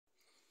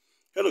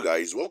Hello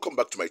guys, welcome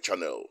back to my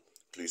channel.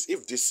 Please,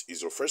 if this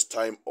is your first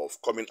time of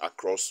coming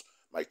across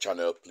my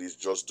channel, please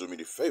just do me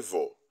the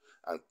favor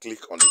and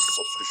click on the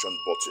subscription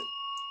button.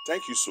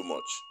 Thank you so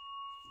much.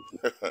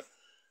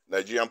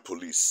 Nigerian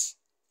police,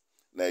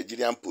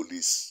 Nigerian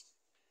police,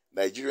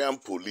 Nigerian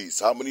police.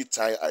 How many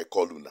times I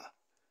call una?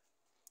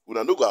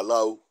 Una no go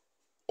allow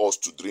us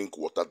to drink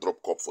water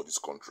drop cup for this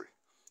country.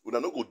 Una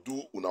no go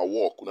do una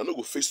work. Una no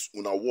go face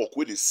una work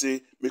where they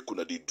say make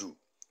una they do.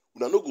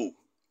 Una no go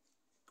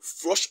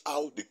flush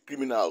out the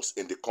criminals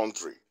in the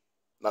country.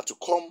 Now to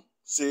come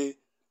say,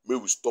 may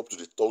we stop to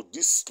the talk,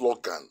 this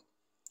slogan,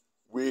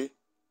 we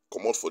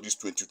come out for this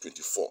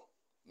 2024,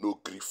 no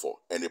grief for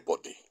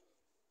anybody.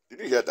 Did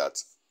you hear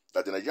that?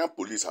 That the Nigerian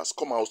police has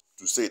come out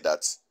to say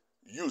that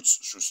youths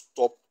should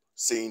stop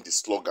saying the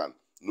slogan,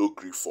 no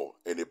grief for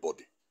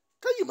anybody.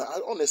 Can you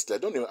imagine? Honestly, I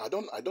don't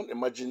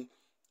imagine,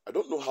 I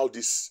don't know how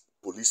this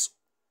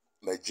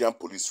Nigerian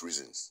police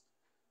reasons.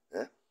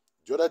 Eh?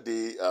 The other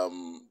day,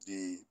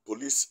 the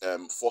police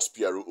first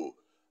PRO,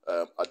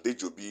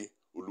 Adejobi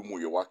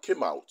Olumuyiwa,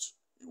 came out.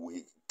 He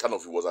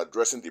was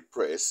addressing the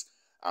press,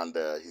 and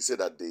he said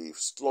that the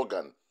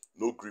slogan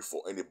 "No grief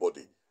for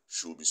anybody"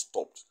 should be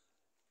stopped.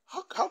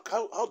 How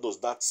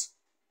does that,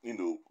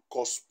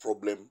 cause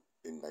problem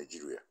in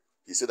Nigeria?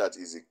 He said that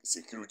is a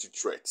security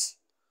threat.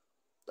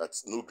 That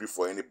no grief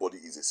for anybody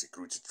is a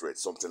security threat,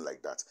 something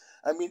like that.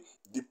 I mean,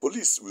 the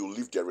police will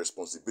leave their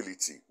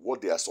responsibility,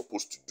 what they are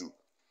supposed to do,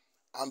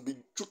 and be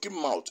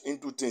choking mouth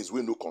into things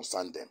wey no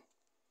concern them.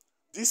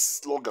 This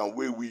slogan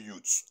where we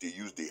youths they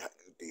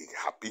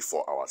happy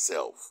for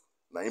ourselves.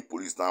 Now in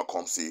police now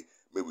come say,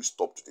 may we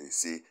stop today,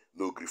 say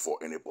no grief for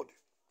anybody.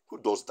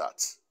 Who does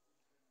that?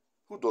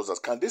 Who does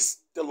that? Can they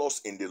tell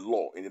us in the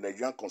law, in the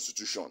Nigerian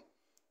constitution,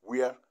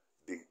 where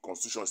the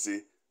constitution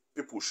say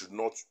people should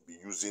not be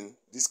using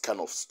this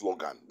kind of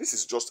slogan? This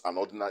is just an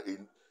ordinary,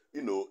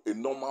 a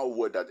normal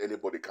word that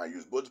anybody can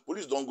use. But the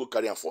police don't go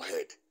carry them for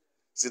head.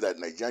 Say that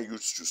Nigerian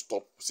youths should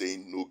stop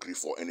saying no grief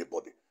for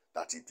anybody,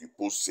 that it will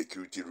pose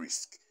security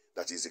risk,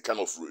 that is a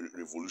kind of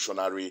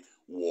revolutionary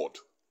word.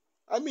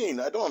 I mean,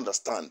 I don't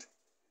understand.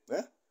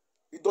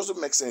 It doesn't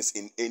make sense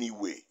in any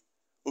way.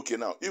 Okay,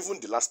 now,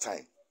 even the last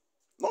time,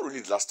 not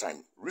really the last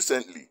time,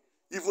 recently,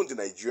 even the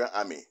Nigerian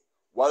army,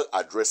 while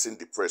addressing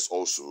the press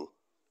also,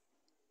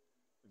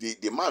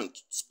 the man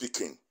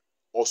speaking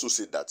also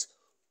said that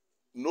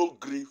no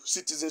grief,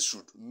 citizens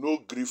should no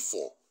grief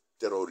for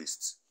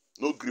terrorists.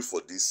 No grief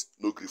for this,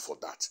 no grief for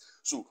that.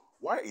 So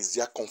why is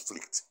there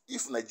conflict?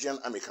 If Nigerian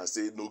army can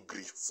say no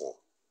grief for,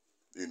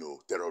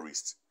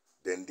 terrorists,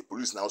 then the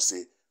police now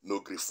say no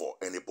grief for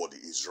anybody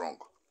is wrong.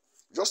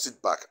 Just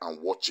sit back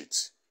and watch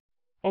it.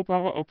 Of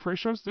our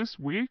operations this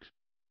week,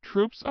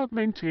 troops have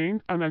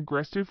maintained an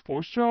aggressive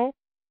posture,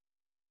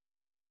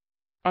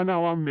 and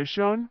our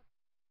mission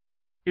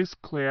is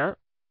clear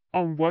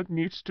on what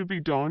needs to be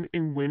done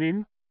in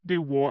winning the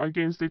war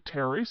against the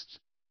terrorists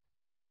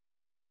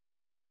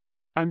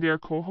and their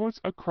cohorts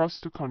across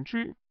the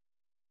country.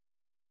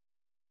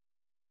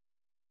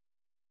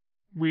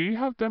 We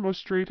have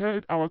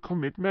demonstrated our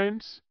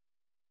commitment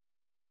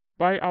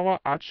by our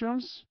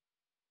actions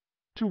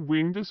to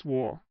win this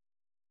war.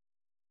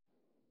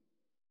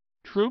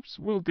 Troops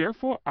will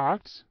therefore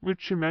act with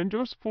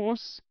tremendous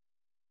force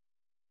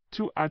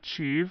to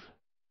achieve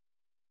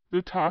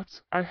the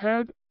tasks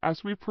ahead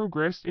as we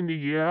progress in the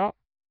year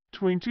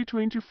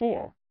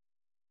 2024.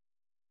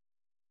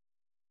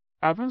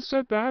 Having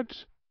said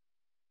that,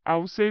 I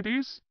will say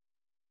this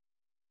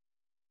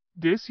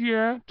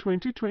year,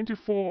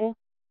 2024,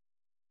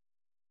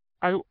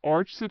 I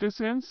urge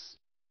citizens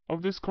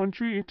of this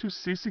country to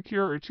see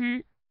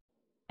security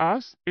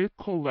as a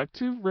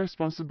collective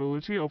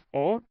responsibility of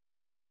all.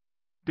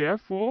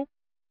 Therefore,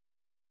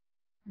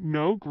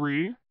 no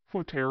GREE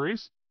for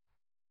terrorists,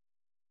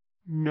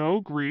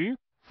 no GREE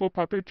for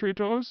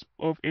perpetrators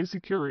of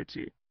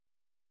insecurity.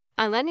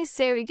 And let me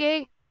say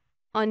again,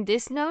 on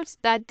this note,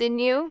 that the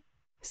new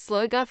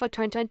slogan for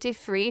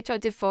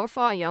 2023-24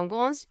 for our young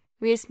ones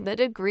is "No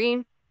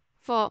green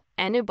for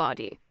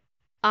anybody."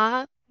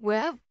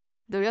 Well,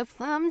 the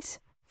informed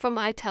from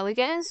my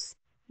intelligence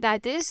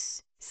that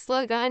this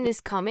slogan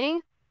is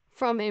coming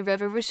from a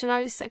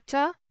revolutionary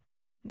sector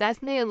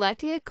that may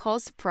likely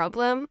cause a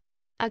problem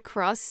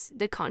across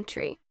the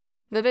country.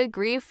 No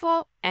green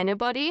for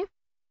anybody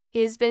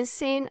has been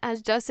seen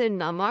as just a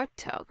normal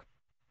talk,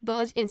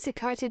 but in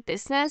security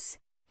business,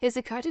 in the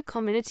security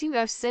community, we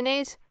have seen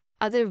it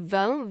as a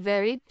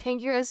very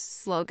dangerous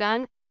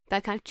slogan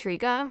that can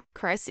trigger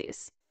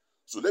crises.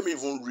 So let me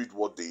even read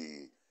what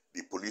the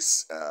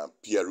police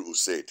PRO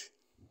said.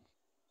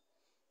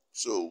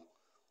 So,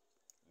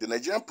 the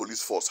Nigerian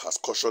police force has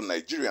cautioned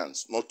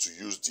Nigerians not to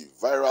use the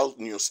viral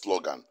new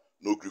slogan,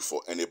 no grief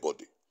for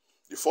anybody.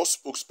 The force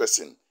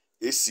spokesperson,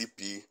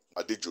 ACP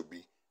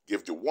Adejobi,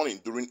 gave the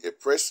warning during a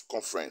press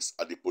conference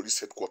at the police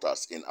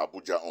headquarters in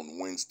Abuja on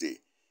Wednesday.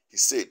 He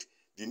said,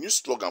 the new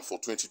slogan for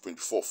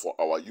 2024 for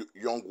our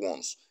young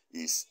ones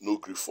is no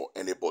grief for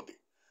anybody.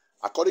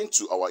 According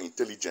to our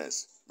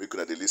intelligence, make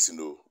una dey listen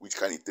to which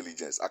kind of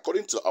intelligence.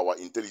 According to our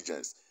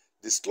intelligence,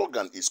 The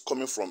slogan is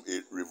coming from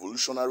a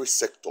revolutionary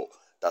sector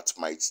that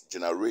might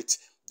generate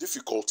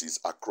difficulties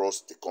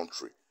across the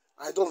country.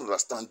 I don't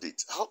understand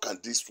it. How can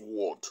this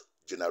word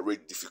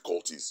generate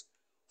difficulties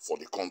for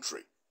the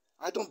country?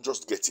 I don't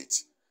just get it.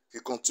 He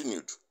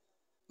continued,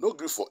 no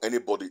grief for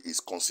anybody is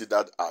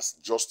considered as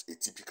just a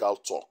typical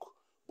talk,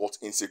 but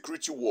in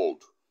security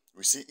world,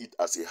 we see it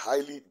as a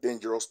highly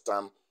dangerous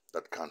term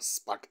that can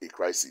spark a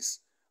crisis.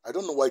 I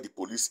don't know why the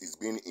police is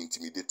being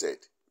intimidated.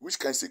 Which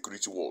kind of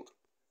security world?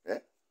 Eh?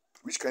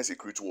 Which kind of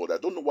security world? I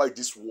don't know why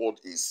this word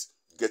is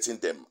getting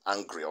them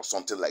angry or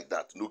something like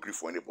that. No grief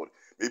for anybody.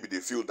 Maybe they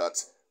feel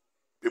that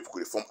people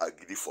could form a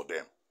GREE for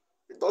them.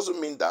 It doesn't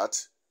mean that.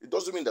 It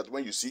doesn't mean that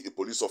when you see a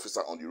police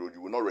officer on the road,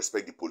 you will not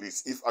respect the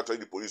police if actually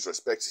the police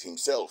respects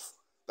himself.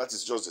 That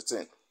is just the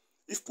thing.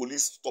 If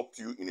police stop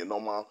you in a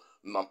normal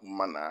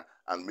manner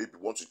and maybe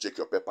want to check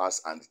your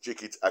papers and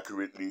check it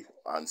accurately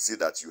and see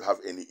that you have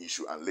any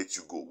issue and let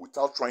you go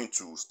without trying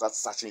to start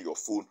searching your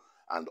phone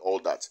and all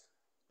that,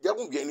 there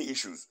won't be any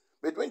issues.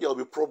 But when there will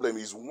be a problem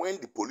is when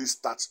the police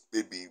starts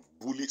maybe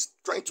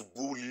trying to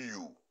bully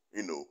you,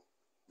 you know.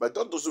 But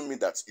that doesn't mean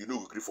that you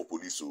don't agree for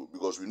police, so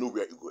because we know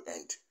where it will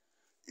end.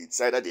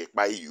 It's either they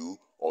buy you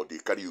or they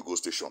carry you go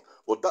station.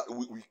 But that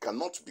we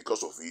cannot,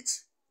 because of it,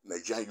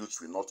 Nigerian youths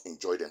will not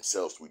enjoy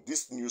themselves with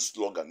this new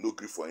slogan, no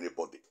grief for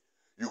anybody.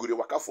 You go to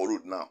waka for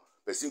road now,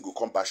 person go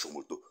come bash your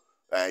motor,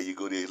 and you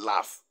go to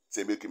laugh,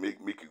 say make you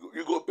go.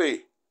 You go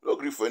pay. No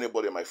grief for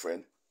anybody, my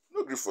friend.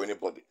 No grief for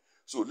anybody.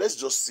 So let's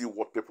just see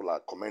what people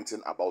are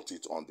commenting about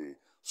it on the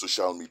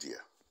social media.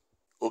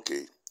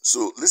 Okay,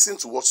 so listen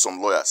to what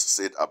some lawyers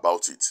said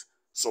about it.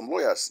 Some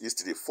lawyers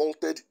yesterday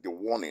faulted the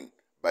warning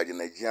by the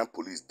Nigerian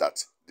police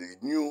that they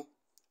knew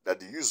that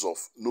the use of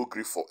no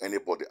grief for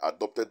anybody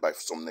adopted by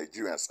some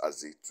Nigerians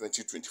as the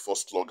 2024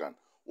 slogan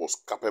was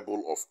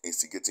capable of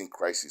instigating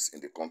crisis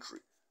in the country.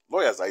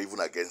 Lawyers are even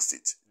against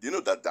it. Do you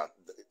know that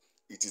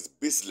it is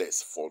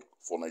baseless for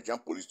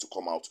Nigerian police to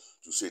come out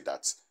to say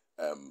that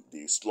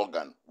the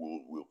slogan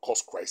will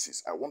cause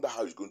crisis? I wonder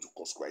how it's going to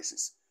cause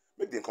crisis.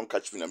 Make them come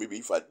catch me now. Maybe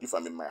if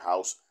I'm in my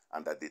house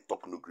and that they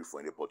talk no grief for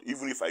anybody,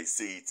 even if I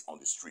say it on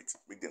the street,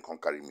 make them come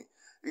carry me.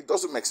 It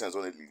doesn't make sense,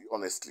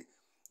 honestly.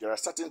 There are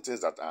certain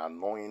things that are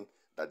annoying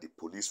that the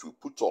police will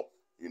put up,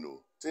 you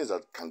know, things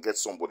that can get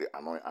somebody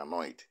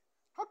annoyed.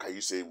 How can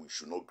you say we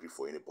should not grieve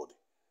for anybody?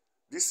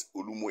 This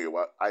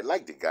Olumoyewa, I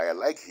like the guy, I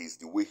like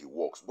the way he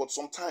works, but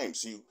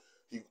sometimes he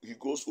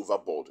goes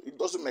overboard. It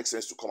doesn't make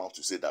sense to come out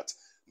to say that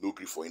no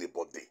grief for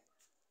anybody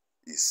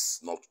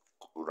is not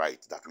right,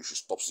 that we should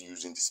stop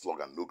using the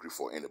slogan no grief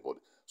for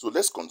anybody. So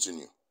let's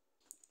continue.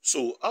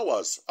 So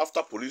hours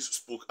after police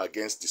spoke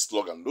against the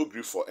slogan no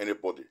grief for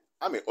anybody,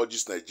 Army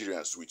urges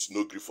Nigerians with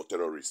no grief for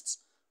terrorists.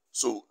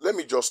 So let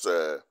me just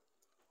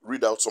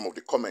read out some of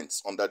the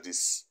comments under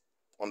this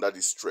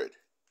thread.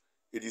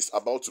 It is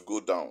about to go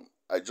down.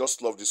 I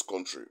just love this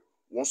country.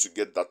 Once you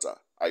get data,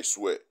 I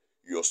swear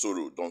your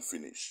sorrow don't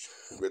finish.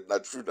 But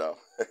not true now.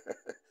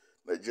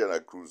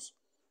 Nigerian cruise.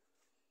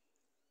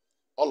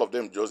 All of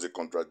them just they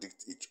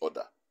contradict each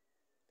other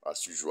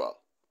as usual.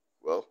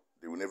 Well,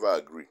 they will never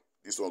agree.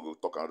 This one will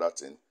talk another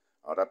thing.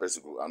 Another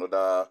person will,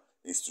 another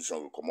institution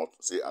will come out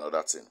say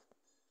another thing.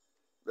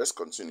 Let's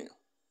continue.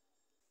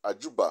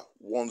 Ajuba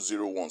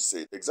 101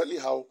 said exactly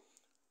how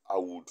I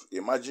would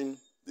imagine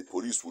the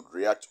police would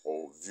react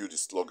or view the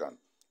slogan,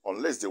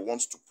 unless they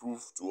want to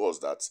prove to us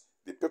that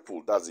the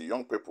people, that's the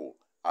young people,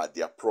 are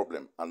their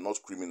problem and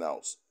not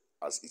criminals,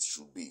 as it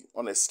should be.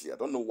 Honestly, I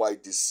don't know why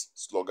this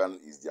slogan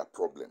is their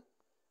problem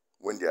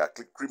when they are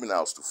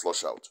criminals to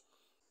flush out.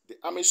 The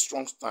Army's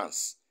strong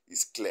stance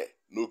is clear.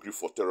 No grief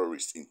for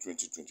terrorists in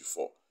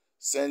 2024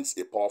 sends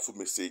a powerful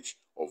message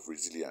of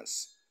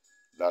resilience.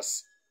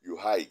 That's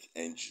Yuhaig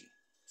NG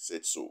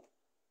said so.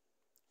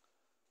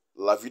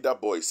 La Vida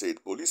Boy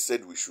said, police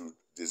said we should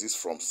desist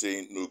from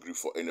saying no grief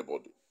for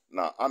anybody.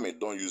 Now, Army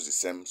don't use the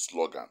same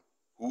slogan.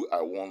 Who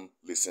I won't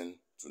listen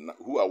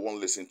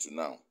to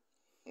now.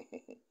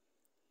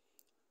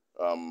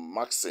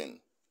 Maxine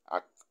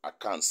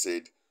Akan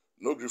said,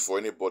 no grief for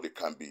anybody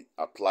can be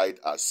applied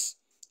as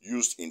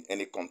used in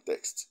any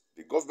context.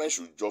 The government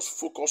should just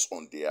focus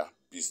on their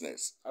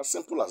business. As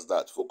simple as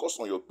that. Focus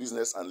on your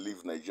business and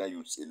leave Nigerian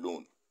youths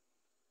alone.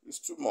 It's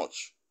too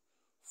much.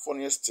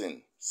 Funniest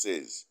thing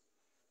says,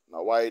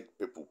 now why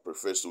people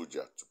prefer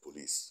soldier to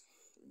police?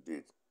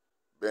 Indeed.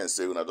 Ben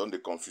say, when I don't they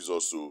confuse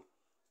also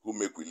who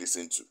make we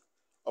listen to.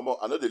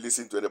 I know they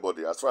listen to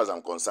anybody. As far as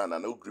I'm concerned, I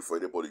no grief for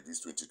anybody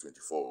this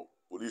 2024.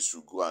 Police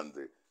should go and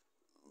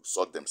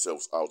sort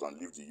themselves out and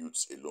leave the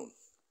youths alone.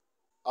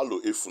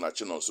 Alo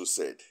Efunachin also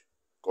said,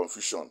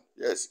 confusion.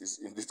 Yes, it's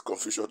indeed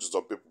confusion to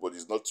some people, but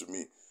it's not to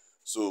me.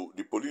 So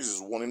the police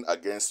is warning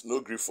against no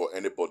grief for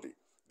anybody.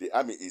 The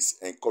army is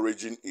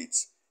encouraging it.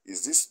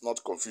 Is this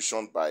not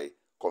confusion by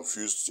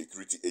confused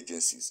security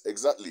agencies?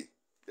 Exactly.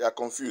 They are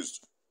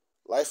confused.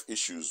 Life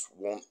issues,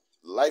 one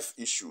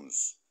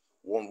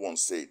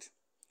said,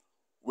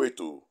 wait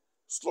oh,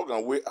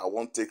 slogan way I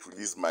won't take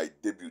release my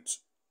debut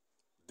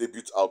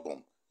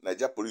album.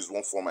 Nigeria police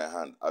won't form my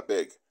hand. I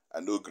beg, I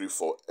no grief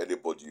for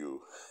anybody.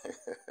 You.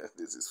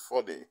 Nigerians is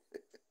funny.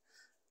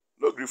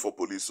 No gree for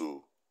police,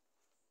 so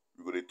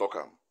we go dey talk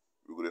am.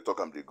 We go dey talk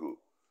am, dey go.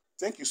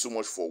 Thank you so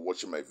much for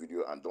watching my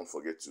video, and don't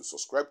forget to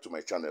subscribe to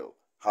my channel.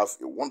 Have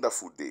a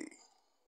wonderful day.